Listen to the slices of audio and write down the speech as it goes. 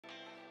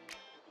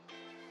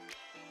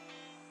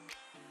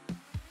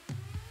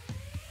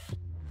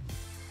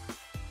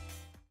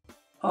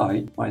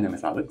Hi, my name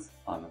is Alex.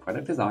 I'm a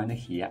product designer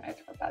here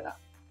at Propeller.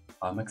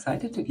 I'm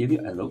excited to give you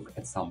a look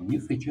at some new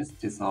features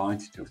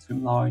designed to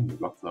streamline your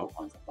workflow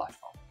on the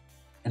platform.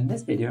 In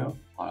this video,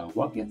 I'll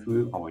walk you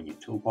through our new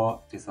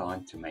toolbar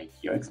designed to make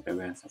your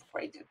experience of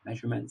creating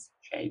measurements,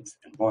 shapes,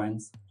 and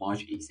points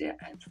much easier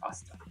and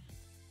faster.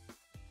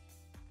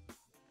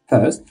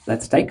 First,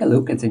 let's take a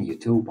look at the new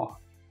toolbar.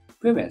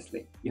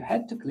 Previously, you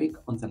had to click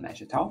on the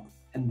Measure tab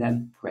and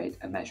then create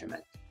a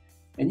measurement.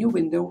 A new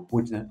window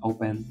would then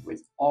open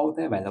with all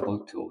the available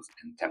tools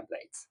and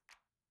templates.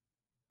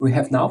 We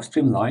have now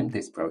streamlined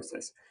this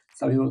process,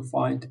 so you will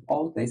find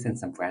all this in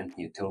some brand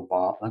new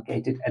toolbar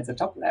located at the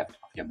top left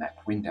of your map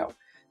window,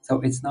 so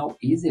it's now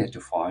easier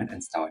to find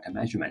and start a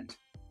measurement.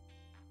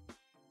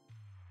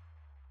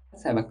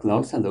 Let's have a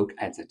closer look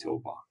at the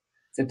toolbar.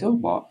 The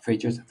toolbar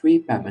features three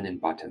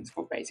permanent buttons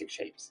for basic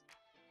shapes: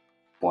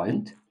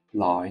 point,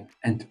 line,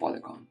 and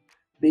polygon.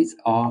 These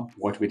are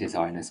what we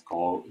designers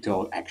call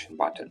dual action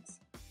buttons.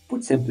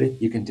 Put simply,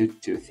 you can do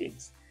two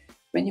things.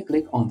 When you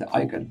click on the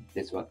icon,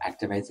 this will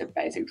activate the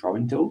basic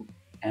drawing tool,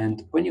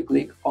 and when you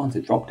click on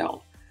the drop-down,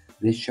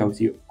 this shows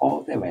you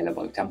all the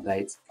available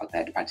templates for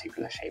that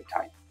particular shape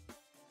type.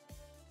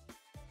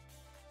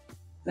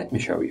 Let me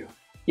show you.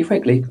 If I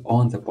click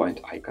on the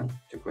point icon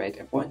to create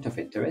a point of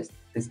interest,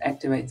 this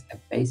activates a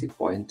basic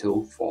point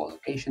tool for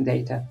location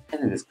data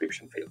and a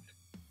description field.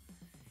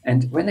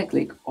 And when I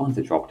click on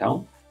the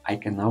drop-down, I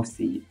can now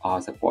see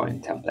other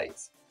point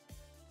templates.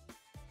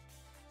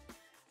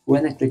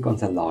 When I click on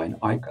the line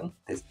icon,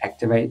 this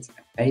activates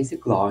a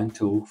basic line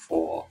tool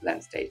for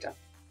lens data.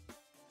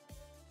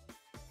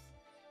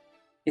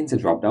 In the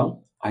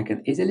dropdown, I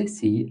can easily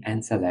see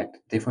and select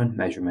different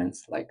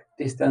measurements like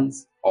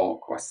distance or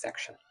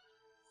cross-section.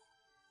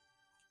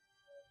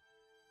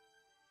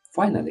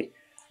 Finally,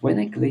 when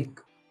I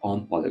click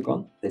on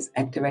Polygon, this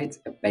activates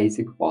a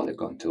basic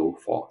polygon tool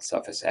for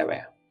surface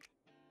area.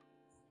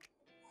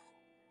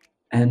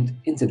 And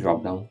in the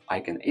dropdown, I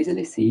can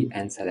easily see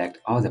and select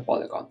other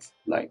polygons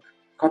like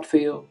cut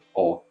fill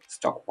or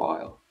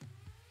stockpile.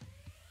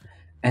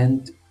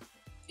 And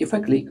if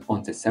I click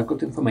on the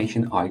circled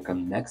information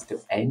icon next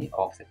to any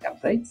of the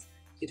templates,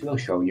 it will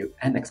show you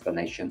an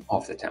explanation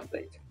of the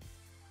template.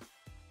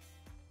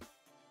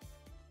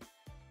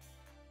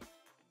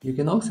 You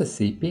can also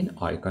see pin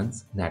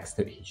icons next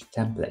to each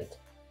template.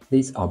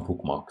 These are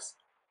bookmarks.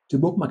 To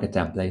bookmark a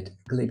template,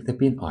 click the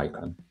pin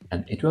icon,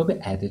 and it will be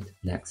added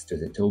next to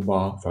the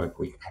toolbar for a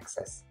quick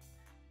access.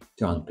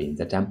 To unpin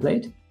the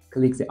template,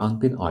 click the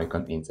unpin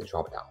icon in the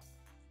dropdown.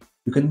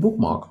 You can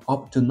bookmark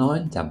up to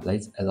 9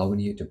 templates,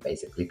 allowing you to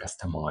basically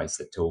customize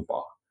the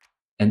toolbar.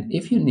 And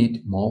if you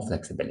need more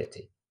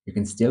flexibility, you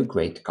can still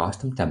create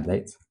custom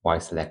templates by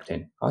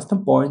selecting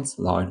custom points,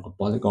 line, or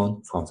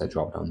polygon from the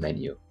drop-down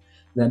menu.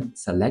 Then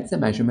select the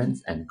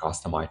measurements and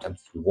custom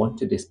items you want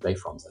to display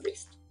from the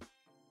list.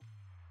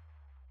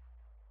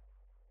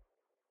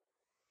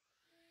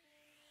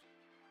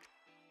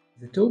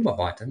 The toolbar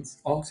buttons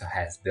also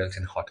has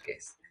built-in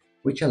hotkeys,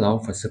 which allow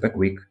for super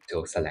quick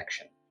tool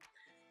selection.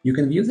 You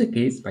can view the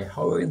keys by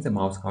hovering the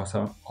mouse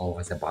cursor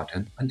over the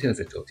button until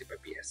the tooltip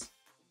appears.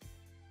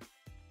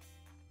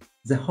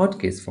 The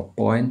hotkeys for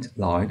point,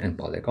 line, and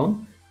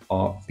polygon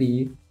are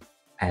P,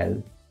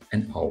 L,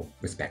 and O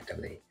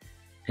respectively.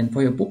 And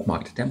for your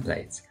bookmarked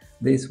templates,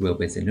 these will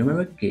be the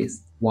numeric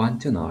keys 1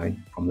 to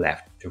 9 from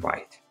left to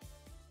right.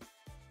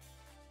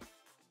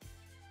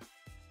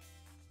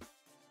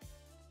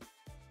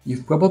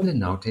 You've probably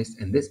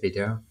noticed in this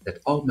video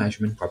that all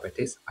measurement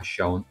properties are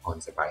shown on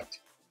the right.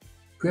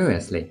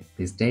 Previously,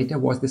 this data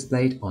was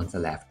displayed on the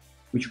left,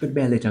 which could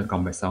be a little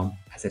cumbersome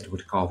as it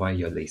would cover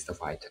your list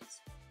of items.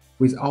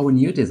 With our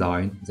new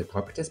design, the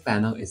Properties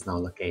panel is now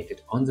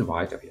located on the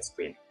right of your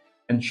screen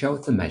and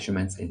shows the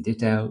measurements in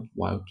detail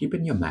while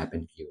keeping your map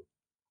in view.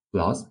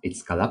 Plus,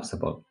 it's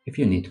collapsible if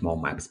you need more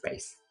map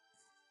space.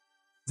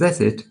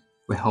 That's it.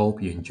 We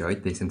hope you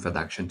enjoyed this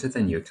introduction to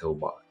the new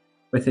toolbar.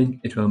 We think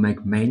it will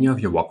make many of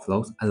your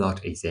workflows a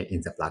lot easier in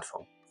the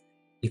platform.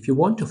 If you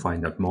want to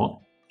find out more,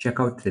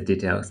 check out the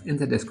details in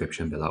the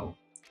description below.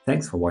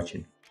 Thanks for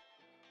watching.